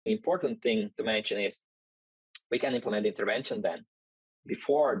important thing to mention is we can implement the intervention then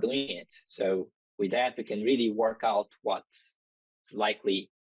before doing it. So with that, we can really work out what's likely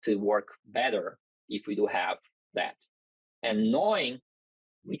to work better if we do have that. And knowing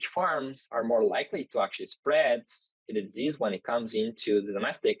which farms are more likely to actually spread the disease when it comes into the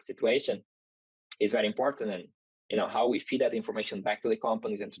domestic situation is very important. And how we feed that information back to the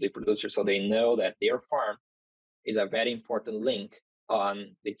companies and to the producers so they know that their farm is a very important link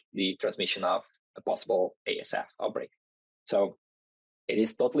on the transmission of a possible ASF outbreak. So it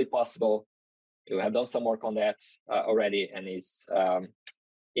is totally possible. We have done some work on that already, and is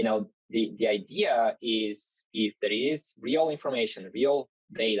the idea is if there is real information, real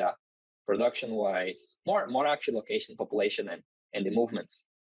data, production-wise, more actual location, population, and the movements,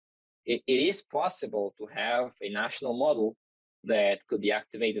 it is possible to have a national model that could be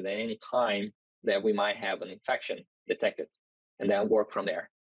activated at any time that we might have an infection detected, and then work from there.